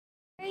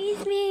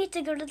with me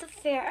to go to the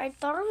fair. I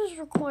thought I was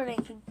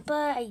recording,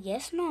 but I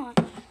guess not.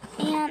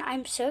 And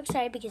I'm so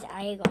excited because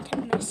I got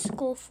to miss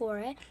school for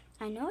it.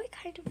 I know I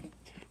kind of...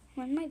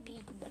 When my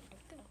bead went to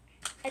go?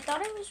 I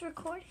thought I was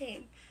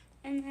recording,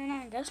 and then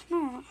I guess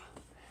not.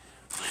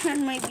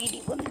 When my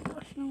beady went to go?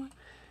 You know what?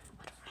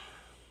 Whatever.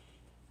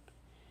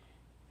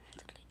 I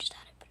literally just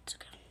had it, but it's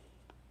okay.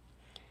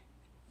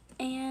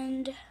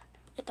 And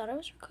I thought I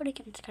was recording,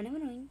 and it's kind of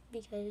annoying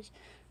because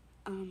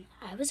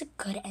I was a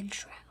good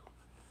intro.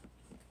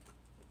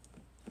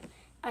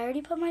 I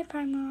already put my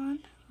primer on,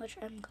 which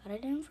I'm glad I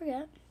didn't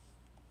forget.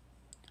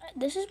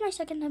 This is my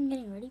second time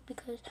getting ready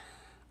because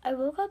I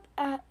woke up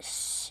at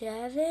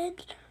 7,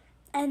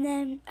 and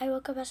then I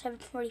woke up at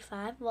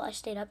 7:45. Well, I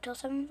stayed up till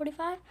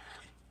 7:45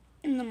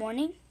 in the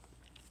morning,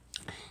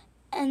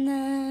 and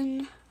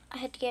then I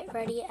had to get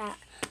ready at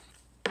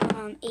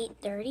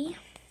 8:30.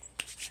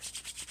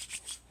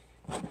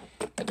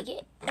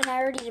 And I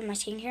already did my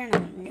skincare, and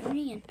I'm new,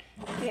 and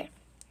okay.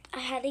 I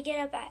had to get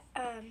up at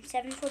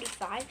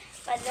 7:45,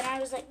 but then I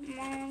was like,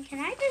 Mom, can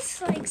I just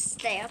like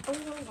stay up a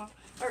little longer,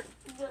 or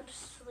go to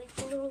sleep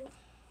a little?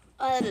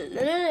 Oh,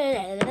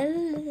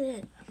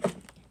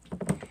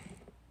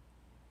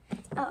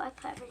 I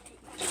put everything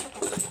back.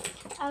 Okay.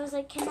 I was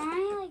like, can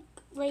I like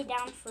lay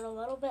down for a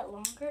little bit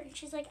longer? And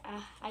she's like,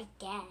 I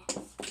guess.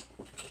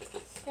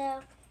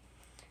 So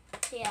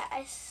yeah,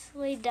 I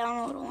laid down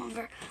a little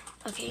longer.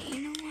 Okay,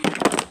 you know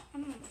what?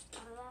 I'm almost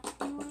out of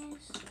that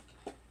anyways.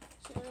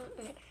 So,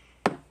 okay.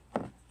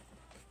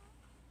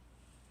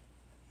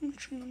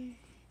 Which one?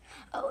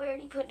 Oh, I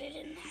already put it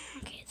in there.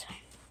 Okay, it's fine.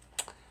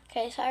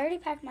 Okay, so I already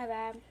packed my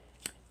bag,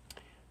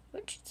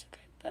 which is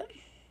okay, but...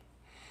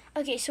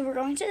 Okay, so we're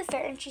going to the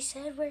fair, and she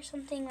said wear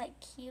something, like,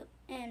 cute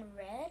and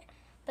red,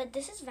 but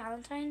this is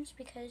Valentine's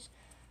because,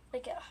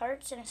 like, it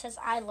hearts, and it says,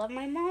 I love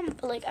my mom,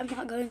 but, like, I'm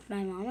not going with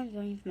my mom, I'm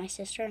going with my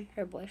sister and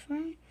her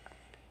boyfriend,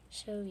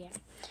 so, yeah.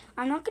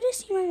 I'm not going to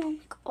see my mom,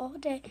 like, all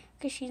day,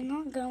 because she's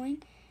not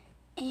going,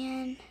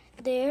 and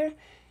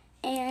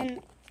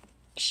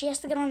she has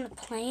to get on the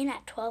plane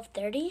at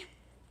 12:30,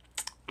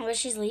 but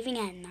she's leaving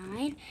at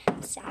 9,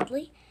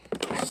 sadly.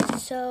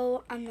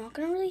 So I'm not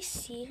going to really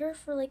see her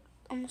for, like,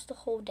 almost the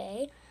whole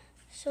day.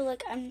 So,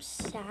 like, I'm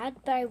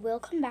sad, but I will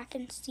come back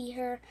and see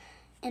her,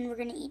 and we're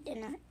going to eat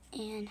dinner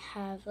and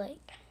have,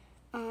 like,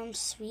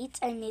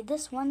 sweets. I made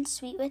this one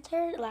sweet with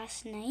her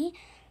last night,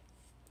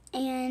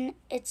 and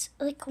it's,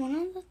 like, one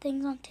of the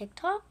things on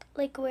TikTok,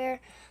 like, where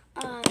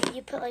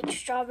you put, like,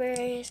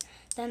 strawberries,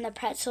 then the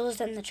pretzels,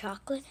 then the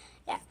chocolate.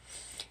 Yeah.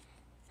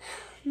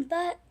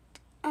 But,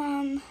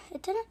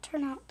 it didn't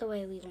turn out the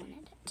way we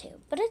wanted it to.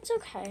 But it's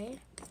okay.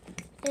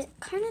 It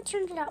kind of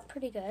turned it out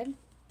pretty good.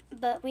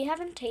 But we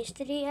haven't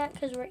tasted it yet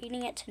because we're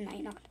eating it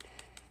tonight.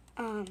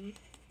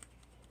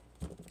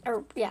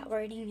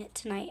 We're eating it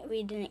tonight.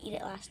 We didn't eat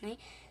it last night.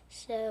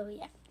 So,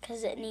 yeah,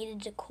 because it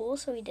needed to cool,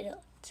 so we did it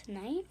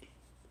tonight.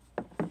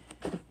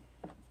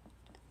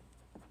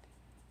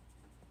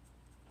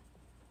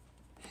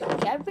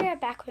 Okay, I'll be right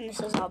back when this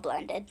is all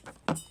blended.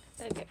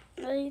 Okay,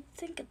 I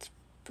think it's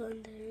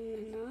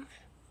blended enough.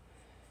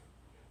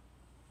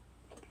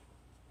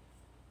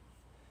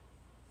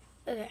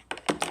 Okay,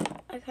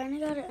 I kind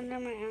of got it under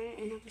my eye,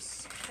 and I'm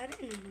sad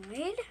and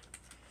annoyed.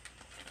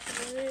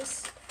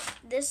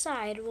 This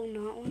side will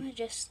not want to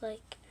just,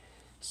 like,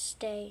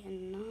 stay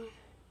and not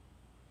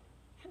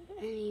have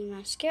any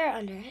mascara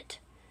under it.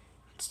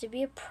 It's to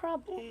be a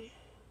problem.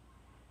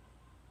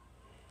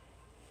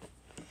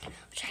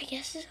 Which I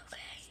guess is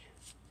okay.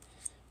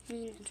 I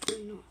mean, it's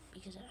really not,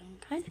 because I'm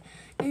kind of...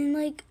 And,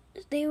 like,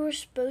 they were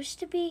supposed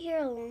to be here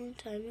a long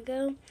time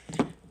ago.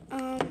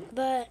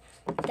 But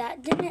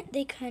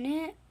they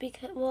couldn't,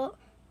 because, well,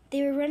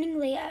 they were running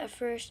late at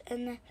first,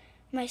 and then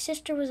my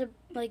sister was,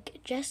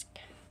 just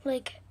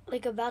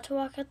about to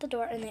walk out the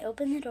door, and they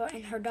opened the door,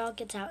 and her dog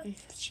gets out, and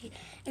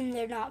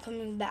they're not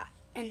coming back,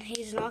 and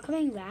he's not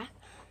coming back,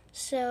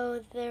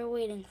 so they're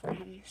waiting for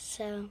him,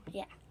 so,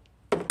 yeah.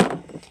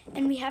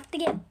 And we have to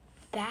get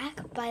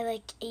back by,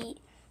 like, 8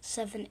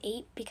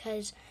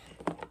 because,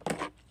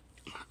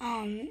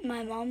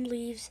 my mom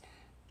leaves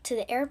to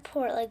the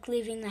airport, like,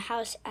 leaving the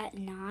house at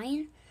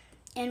 9,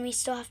 and we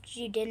still have to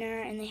do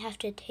dinner, and they have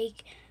to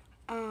take,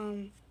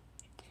 my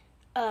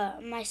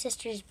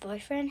sister's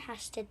boyfriend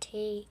has to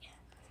take,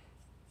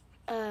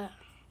 has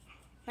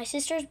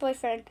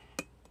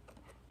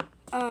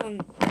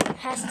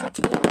to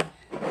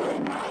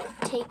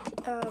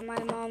take, my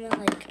mom and,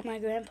 like, my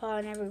grandpa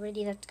and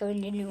everybody that's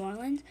going to New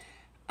Orleans,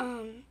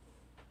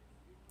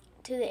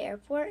 to the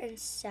airport, and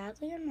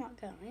sadly I'm not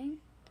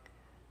going,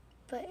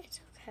 but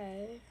it's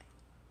okay.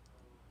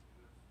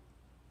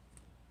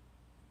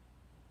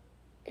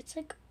 It's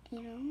like,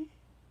 you know,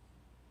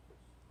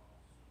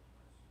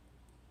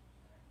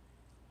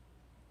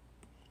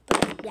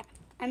 but yeah,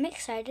 I'm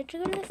excited to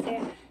go to the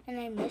fair, and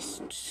I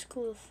missed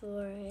school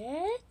for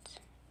it.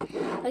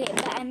 Okay,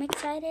 but I'm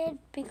excited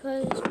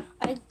because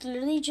I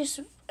literally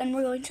and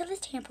we're going to the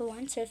Tampa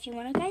one, so if you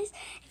guys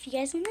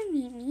want to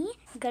meet me,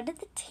 go to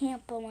the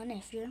Tampa one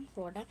if you're in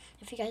Florida,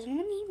 if you guys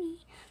want to meet me,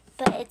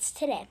 but it's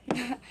today.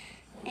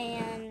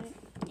 And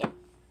yeah,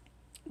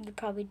 you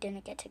probably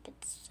didn't get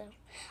tickets. So,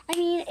 I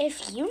mean,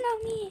 if you know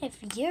me,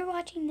 if you're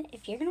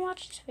gonna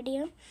watch this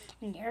video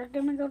and you're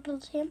gonna go to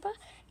Tampa,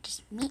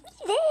 just meet me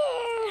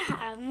there.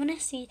 I want to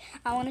say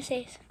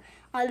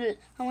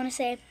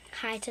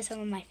hi to some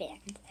of my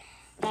fans.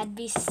 That'd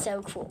be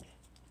so cool.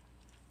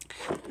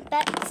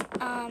 But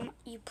I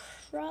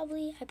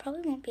probably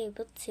won't be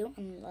able to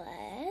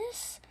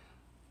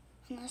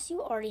unless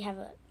you already have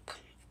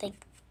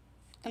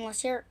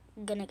unless you're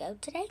gonna go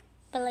today.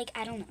 But like,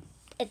 I don't know.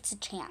 It's a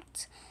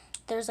chance.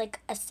 There's like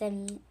a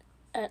 20%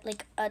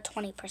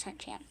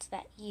 chance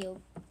that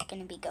you're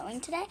gonna be going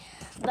today.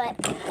 But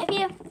if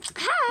you,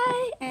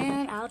 hi,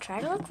 and I'll try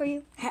to look for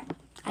you.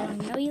 I don't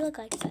know what you look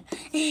like. So.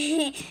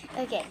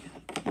 Okay,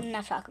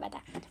 enough talk about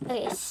that.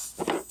 Okay,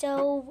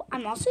 so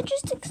I'm also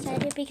just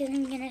excited because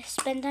I'm gonna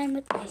spend time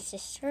with my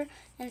sister,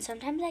 and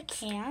sometimes I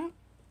can't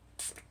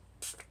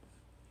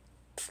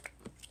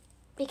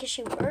because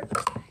she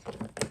works,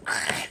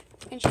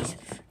 and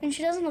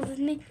she doesn't live with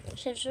me.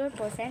 She lives with her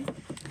boyfriend,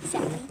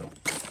 Sammy.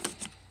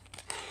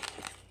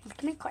 Look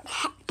at my card.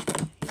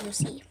 You'll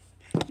see.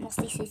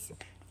 Mostly see.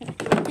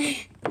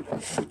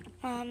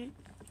 And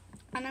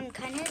I'm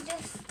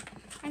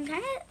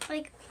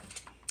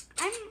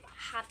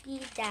happy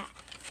that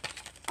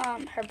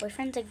her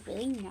boyfriend's like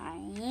really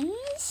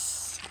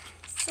nice.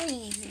 So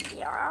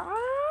yeah.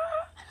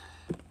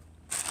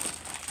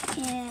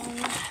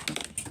 And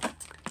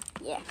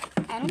yeah,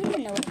 I don't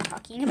even know what I'm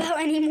talking about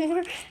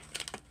anymore.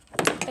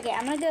 Okay,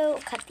 I'm gonna go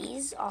cut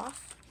these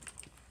off.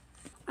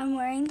 I'm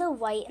wearing the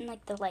white and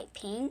like the light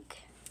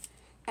pink.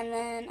 And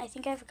then I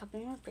think I have a couple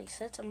more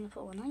bracelets. I'm gonna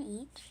put one on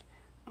each.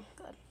 Oh,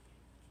 good.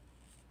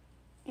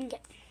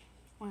 Okay,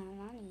 one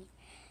on each.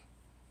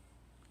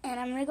 And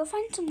I'm gonna go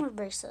find some more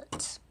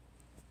bracelets.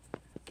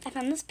 I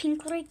found this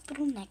pink like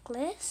little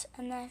necklace,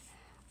 and then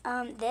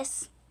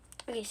this.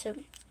 Okay, so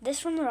this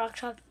from the rock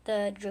shop,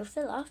 the Drew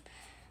Fit Off.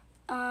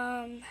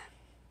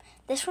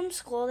 This from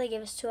school, they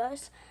gave to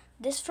us.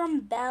 This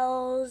from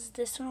Bells.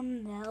 This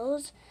from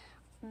Bells.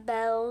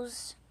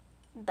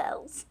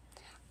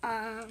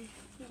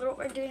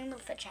 We're doing a little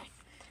fit check.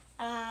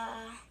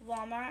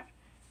 Walmart.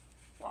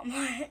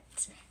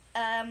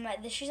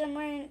 The shoes I'm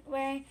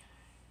wearing,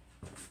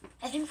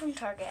 I think from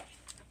Target.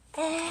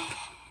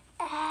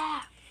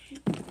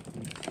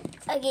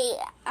 Okay, but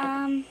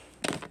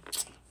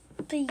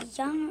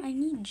yeah, I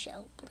need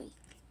gel bleach.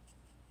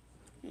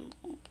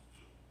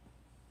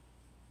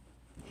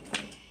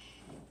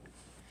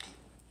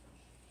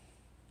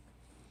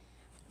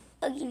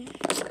 Okay,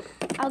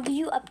 I'll give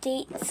you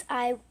updates.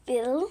 I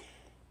will.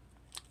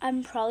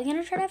 I'm probably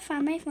gonna try to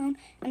find my phone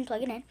and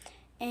plug it in,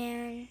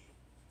 and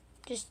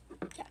just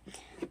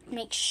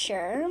make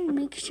sure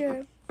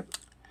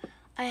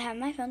I have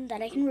my phone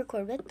that I can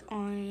record with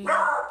on.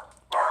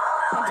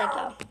 One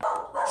second.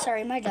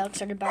 Sorry, my dog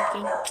started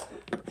barking.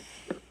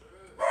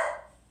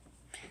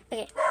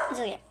 Okay, it's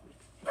okay.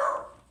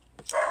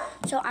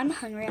 So I'm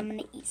hungry. I'm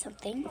gonna eat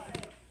something.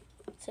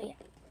 So yeah,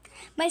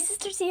 my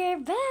sister's here.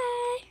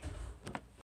 Bye.